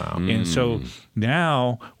breathing. Wow. And so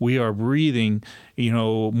now we are breathing,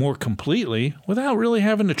 more completely without really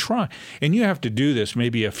having to try. And you have to do this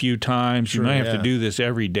maybe a few times. You might have to do this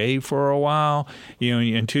every day for a while,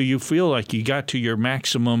 until you feel like you got to your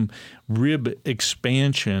maximum rib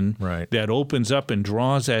expansion that opens up and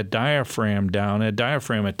draws that diaphragm down. That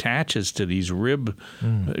diaphragm attaches to these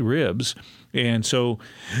ribs. And so,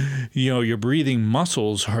 your breathing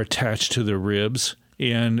muscles are attached to the ribs.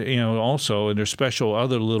 And, also, there's special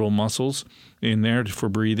other little muscles in there for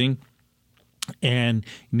breathing. And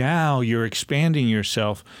now you're expanding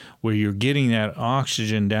yourself where you're getting that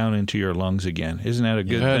oxygen down into your lungs again. Isn't that a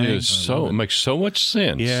good thing? It makes so much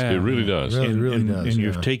sense. Yeah. It really does. It really does. And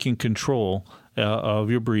you're taking control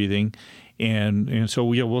of your breathing. And so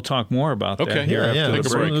we'll talk more about that here after the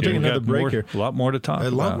break. We'll take another break here. A lot more to talk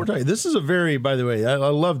about. This is by the way, I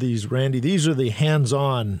love these, Randy. These are the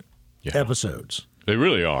hands-on episodes. They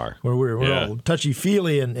really are. Where we're all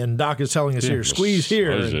touchy-feely, and Doc is telling us here, squeeze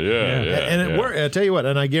here. And it worked. I tell you what,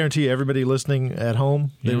 and I guarantee you, everybody listening at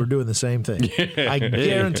home, they were doing the same thing. I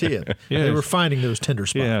guarantee it. They were finding those tender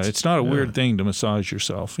spots. Yeah, it's not a weird thing to massage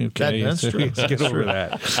yourself. Okay? That's true. Let's get over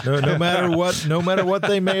that. No matter what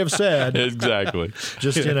they may have said. Exactly.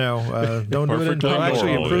 Just, don't do it in public.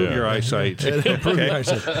 Actually improve your eyeyesight. Improve your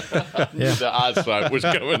eyesight. The eyesight was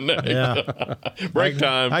coming next. Yeah. Break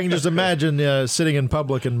time. I can just imagine sitting in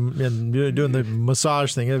public and doing the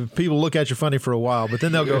massage thing. People look at you funny for a while, but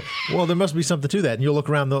then they'll go, well, there must be something to that. And you'll look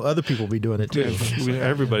around, the other people will be doing it too.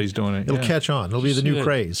 Everybody's doing it. It'll catch on. It'll be the new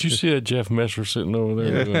craze. Did you see that Jeff Messer sitting over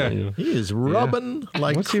there? He is rubbing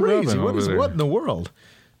like What's crazy. He rubbing What in the world?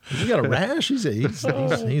 Has he got a rash? He's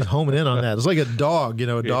homing in on that. It's like a dog,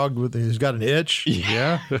 dog who's got an itch.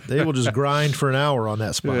 Yeah. They will just grind for an hour on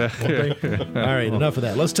that spot. Okay? All right, enough of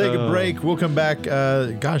that. Let's take a break. We'll come back.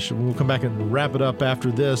 We'll come back and wrap it up after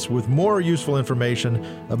this with more useful information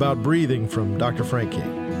about breathing from Dr. Frank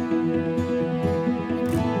King.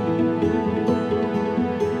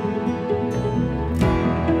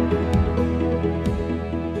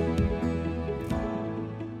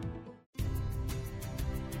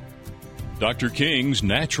 Dr. King's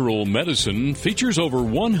Natural Medicine features over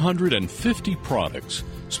 150 products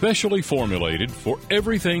specially formulated for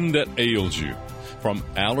everything that ails you, from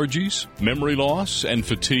allergies, memory loss, and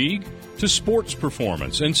fatigue to sports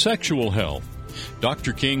performance and sexual health.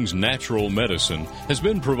 Dr. King's Natural Medicine has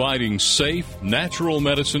been providing safe, natural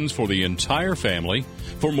medicines for the entire family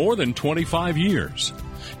for more than 25 years.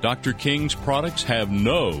 Dr. King's products have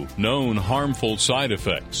no known harmful side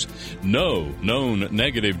effects, no known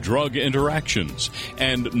negative drug interactions,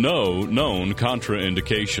 and no known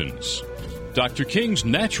contraindications. Dr. King's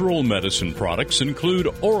natural medicine products include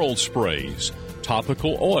oral sprays,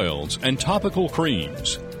 topical oils, and topical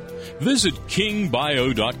creams. Visit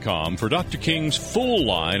kingbio.com for Dr. King's full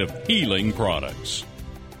line of healing products.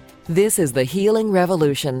 This is the Healing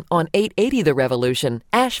Revolution on 880 The Revolution,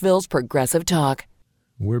 Asheville's Progressive Talk.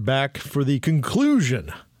 We're back for the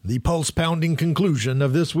conclusion, the pulse-pounding conclusion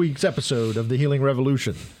of this week's episode of the Healing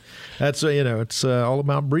Revolution. That's it's all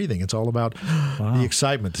about breathing. It's all about the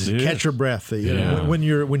excitement. Catch your breath. When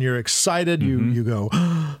you're excited, you go,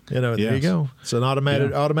 There you go. It's an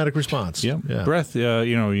automatic response. Yep. Yeah. Breath,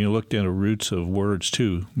 you looked into roots of words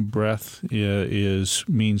too. Breath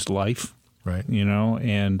means life. Right.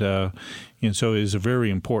 And so it is a very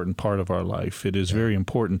important part of our life. It is very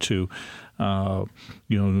important to,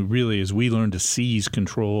 really as we learn to seize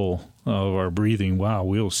control of our breathing,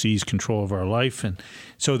 we'll seize control of our life. And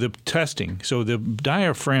so the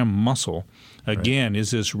diaphragm muscle, again, is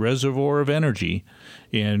this reservoir of energy.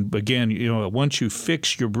 And again, once you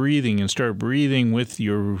fix your breathing and start breathing with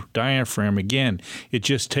your diaphragm again, it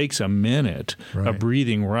just takes a minute of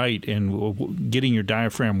breathing right and getting your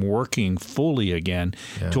diaphragm working fully again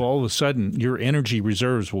to all of a sudden your energy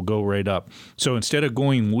reserves will go right up. So instead of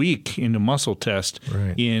going weak in the muscle test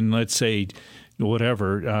in, let's say,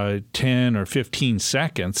 10 or 15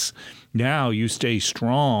 seconds, now you stay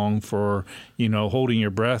strong for, holding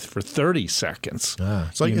your breath for 30 seconds.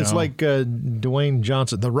 It's like Dwayne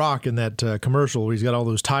Johnson, The Rock, in that commercial where he's got all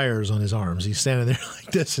those tires on his arms. He's standing there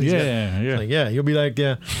like this. And you'll be like,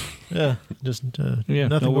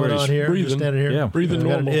 nothing going on here. Breathing. Just standing here. Yeah, breathing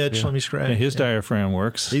normal. Got an itch. Let me scratch. Yeah, his diaphragm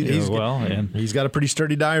works and he's got a pretty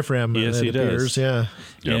sturdy diaphragm. Yes, he does. Yeah.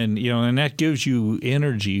 Yep. And that gives you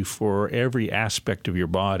energy for every aspect of your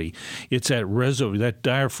body. It's that reservoir. That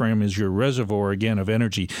diaphragm is your reservoir again of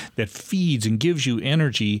energy that feeds and gives you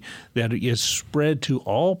energy that is spread to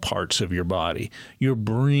all parts of your body. Your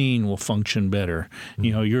brain will function better.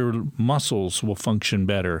 Your muscles will function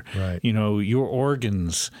better. Right. Your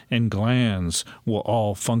organs and glands will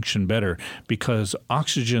all function better because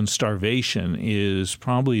oxygen starvation is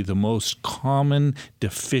probably the most common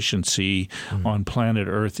deficiency on planet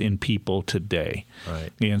Earth in people today.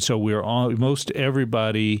 Right. And so most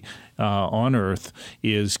everybody on Earth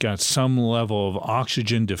is got some level of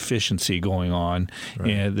oxygen deficiency going on,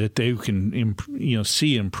 and that they can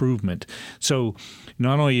see improvement. So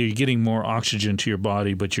not only are you getting more oxygen to your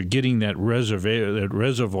body, but you're getting that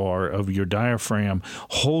reservoir of your diaphragm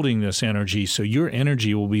holding this energy, so your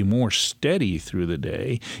energy will be more steady through the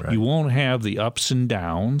day. Right. You won't have the ups and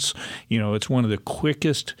downs. It's one of the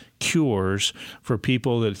quickest cures for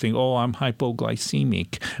people that think, I'm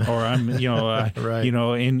hypoglycemic, or I'm,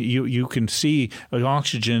 and you can see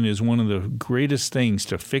oxygen is one of the greatest things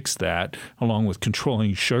to fix that, along with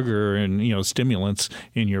controlling sugar and, stimulants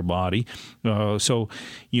in your body. So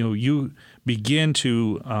you begin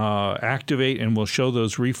to activate, and we'll show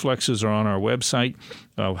those reflexes are on our website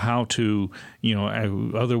of how to,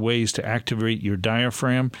 other ways to activate your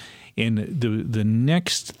diaphragm. And the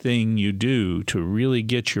next thing you do to really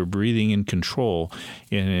get your breathing in control,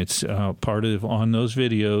 and it's part of on those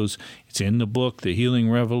videos, it's in the book, The Healing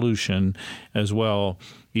Revolution, as well,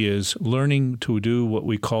 is learning to do what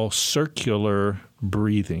we call circular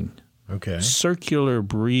breathing. Okay. Circular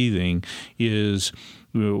breathing is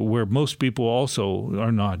where most people also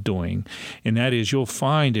are not doing. And that is, you'll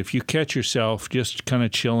find if you catch yourself just kind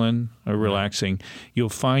of chilling or relaxing, you'll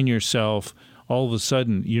find yourself all of a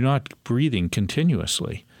sudden you're not breathing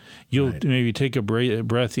continuously. You'll maybe take a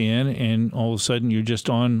breath in, and all of a sudden you're just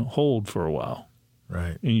on hold for a while.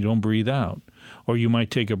 Right. And you don't breathe out. Or you might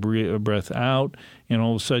take a breath out, and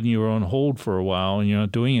all of a sudden you're on hold for a while, and you're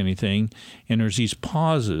not doing anything. And there's these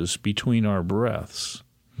pauses between our breaths.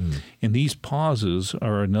 And these pauses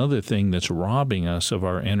are another thing that's robbing us of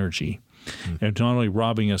our energy. And not only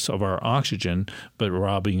robbing us of our oxygen, but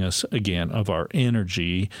robbing us, again, of our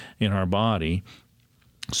energy in our body.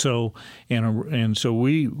 So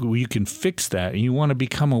we can fix that, and you want to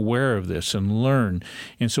become aware of this and learn.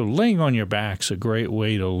 And so laying on your back's a great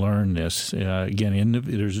way to learn this. Again,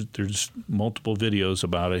 there's multiple videos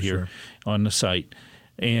about it here on the site.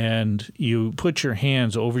 And you put your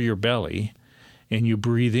hands over your belly, and you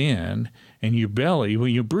breathe in, and your belly,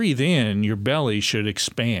 when you breathe in, your belly should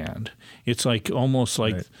expand. It's like almost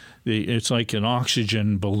like it's like an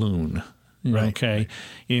oxygen balloon. Right. Okay,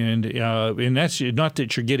 and that's not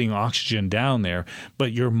that you're getting oxygen down there,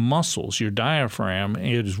 but your muscles, your diaphragm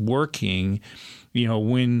is working.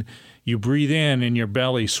 When you breathe in and your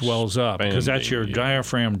belly swells up, because that's your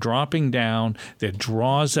diaphragm dropping down that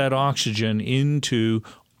draws that oxygen into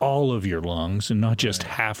all of your lungs and not just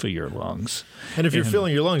half of your lungs. And if you're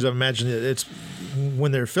filling your lungs, I imagine it's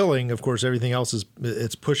when they're filling, of course, everything else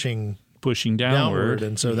it's pushing downward,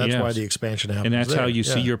 and so that's why the expansion happens. And that's how you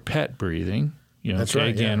see your pet breathing. That's right,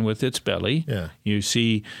 again with its belly. Yeah. You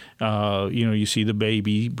see, you see the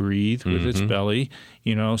baby breathe with its belly.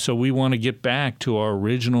 So we want to get back to our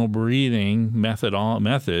original breathing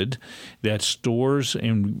method that stores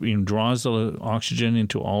and draws the oxygen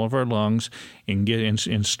into all of our lungs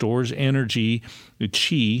and stores energy, the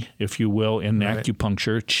chi, if you will, in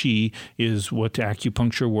acupuncture. Chi is what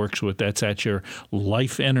acupuncture works with. That's at your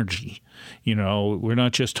life energy. We're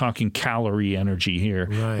not just talking calorie energy here.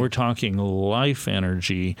 Right. We're talking life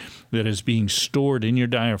energy that is being stored in your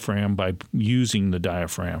diaphragm by using the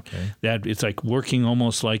diaphragm. Okay. That it's like working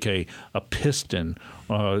almost like a piston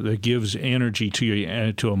that gives energy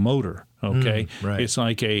to a motor. Okay, right. It's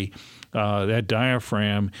like that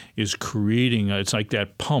diaphragm is creating. It's like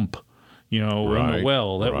that pump. In the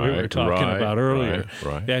well that we were talking about earlier.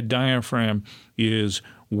 Right. That diaphragm is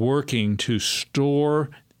working to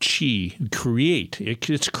store chi,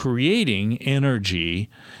 it's creating energy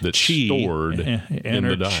that's chi, stored in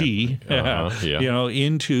the diaphragm.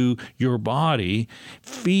 Into your body,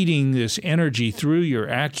 feeding this energy through your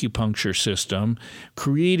acupuncture system,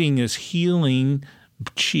 creating this healing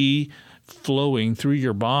chi flowing through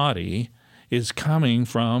your body is coming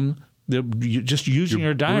from just using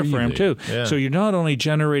your diaphragm too. Yeah. So you're not only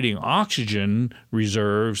generating oxygen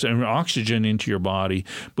reserves and oxygen into your body,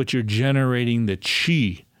 but you're generating the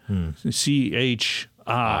chi,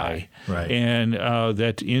 CHI, right. and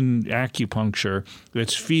that in acupuncture,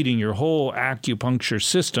 that's feeding your whole acupuncture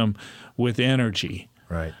system with energy.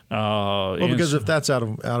 Right. Because if that's out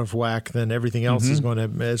of whack, then everything else is going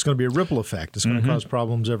to be a ripple effect. It's going to cause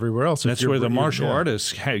problems everywhere else. That's where the martial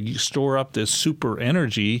artists store up this super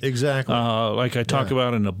energy. Exactly. Like I talk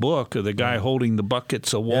about in the book, the guy holding the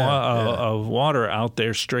buckets of water out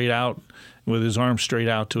there straight out with his arm straight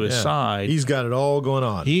out to his side. He's got it all going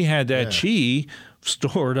on. He had that chi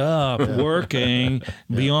stored up, working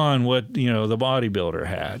beyond what the bodybuilder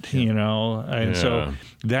had, and so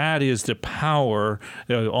that is the power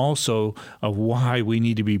also of why we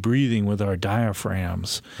need to be breathing with our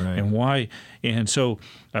diaphragms, and so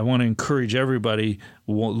I want to encourage everybody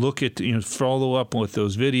look at follow up with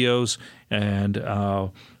those videos, and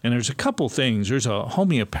there's a couple things. There's a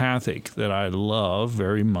homeopathic that I love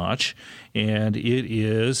very much, and it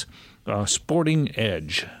is Sporting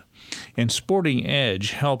Edge. And Sporting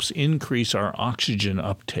Edge helps increase our oxygen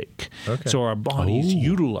uptake. Okay. So our bodies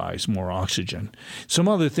utilize more oxygen. Some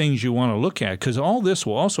other things you want to look at, because all this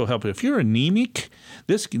will also help. If you're anemic,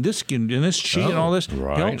 this chi and all this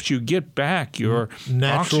helps you get back your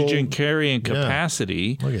natural oxygen carrying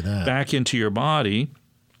capacity back into your body.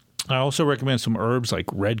 I also recommend some herbs like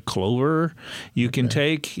red clover you can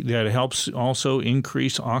take that helps also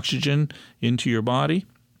increase oxygen into your body.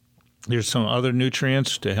 There's some other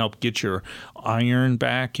nutrients to help get your iron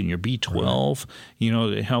back and your B12.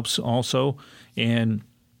 It helps also. And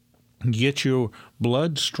get your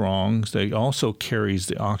blood strong. That also carries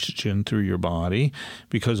the oxygen through your body,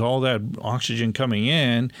 because all that oxygen coming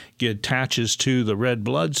in attaches to the red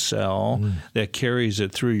blood cell that carries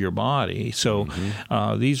it through your body. So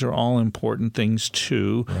these are all important things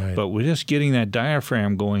too. Right. But with just getting that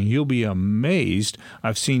diaphragm going, you'll be amazed.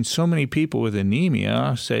 I've seen so many people with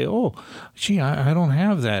anemia say, "Oh, gee, I don't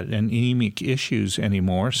have that anemic issues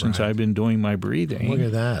anymore since I've been doing my breathing." Look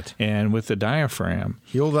at that. And with the diaphragm.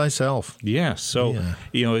 Heal thyself. Yes. So,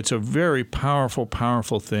 it's a very powerful,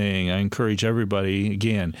 powerful thing. I encourage everybody,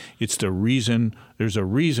 again, it's the reason, there's a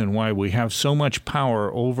reason why we have so much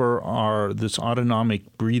power over this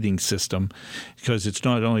autonomic breathing system, because it's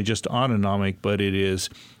not only just autonomic, but it is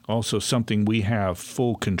also something we have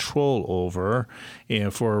full control over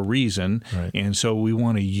for a reason. Right. And so we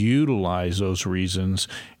want to utilize those reasons,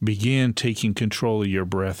 begin taking control of your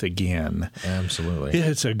breath again. Absolutely.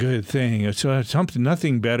 It's a good thing. It's something,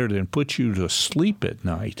 nothing better than put you to sleep at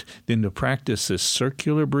night than to practice this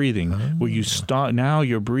circular breathing where you start, now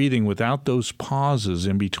you're breathing without those pauses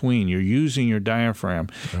in between. You're using your diaphragm.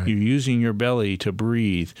 Right. You're using your belly to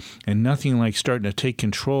breathe, and nothing like starting to take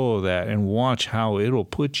control of that and watch how it'll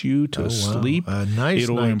put you to sleep. A nice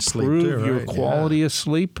it'll improve your quality of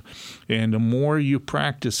sleep, and the more you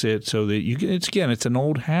practice it, so that it's an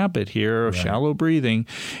old habit here of shallow breathing,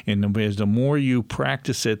 and the more you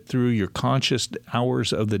practice it through your conscious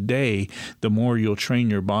hours of the day, the more you'll train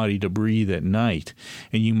your body to breathe at night.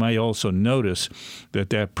 And you might also notice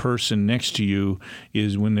that person next to you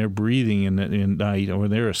is, when they're breathing in night or when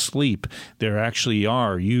they're asleep, they actually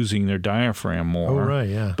are using their diaphragm more. Oh, right,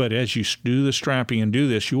 yeah. But as you do the strapping and do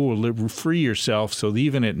this, you will free yourself, so that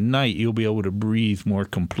even at night you'll be able to breathe more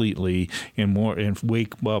completely and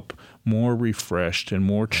wake up more refreshed and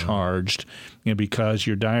more charged, and because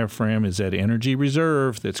your diaphragm is that energy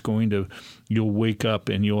reserve that's you'll wake up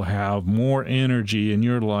and you'll have more energy in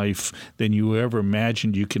your life than you ever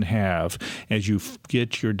imagined you can have as you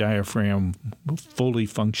get your diaphragm fully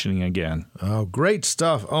functioning again. Oh, great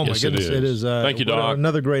stuff. Oh, yes, my goodness. It is. Thank you, Doc.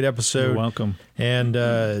 Another great episode. You're welcome. And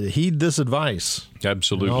heed this advice.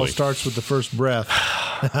 Absolutely. It all starts with the first breath.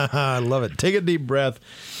 I love it. Take a deep breath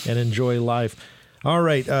and enjoy life. All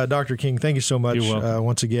right, Dr. King, thank you so much. You're welcome.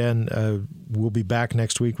 Once again, we'll be back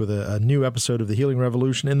next week with a new episode of The Healing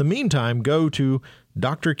Revolution. In the meantime, go to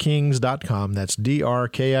drkings.com. That's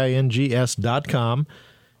drkings.com.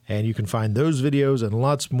 And you can find those videos and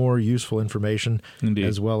lots more useful information, Indeed.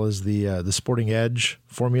 as well as the Sporting Edge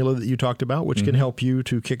formula that you talked about, which can help you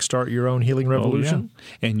to kickstart your own healing revolution. Oh,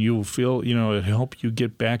 yeah. And you'll feel, it'll help you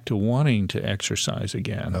get back to wanting to exercise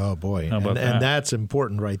again. Oh, boy. How about that? And that's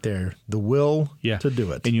important right there, the will to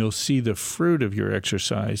do it. And you'll see the fruit of your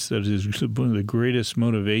exercise. That is one of the greatest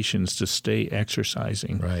motivations to stay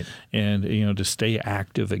exercising. Right. And, to stay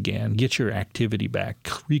active again. Get your activity back.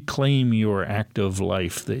 Reclaim your active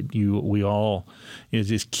life that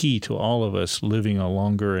is key to all of us living a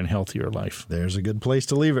longer and healthier life. There's a good place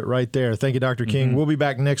to leave it right there. Thank you, Dr. King. We'll be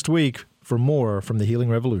back next week for more from the Healing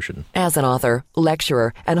Revolution. As an author,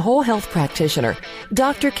 lecturer, and whole health practitioner,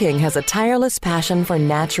 Dr. King has a tireless passion for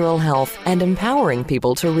natural health and empowering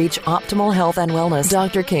people to reach optimal health and wellness.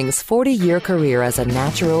 Dr. King's 40-year career as a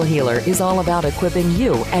natural healer is all about equipping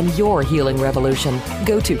you and your healing revolution.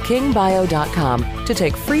 Go to kingbio.com to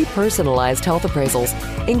take free personalized health appraisals,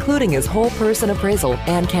 including his whole person appraisal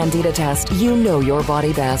and candida test. You know your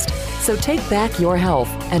body best, so take back your health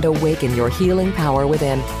and awaken your healing power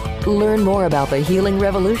within. Learn more about the Healing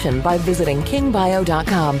Revolution by visiting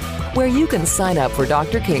kingbio.com, where you can sign up for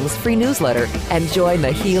Dr. King's free newsletter and join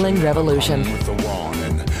the Healing Revolution. With a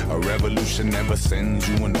warning, a revolution never sends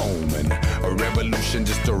you an omen. A revolution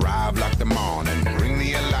just arrived like the morning. Ring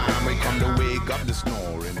the alarm, we come to wake up the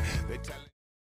snoring.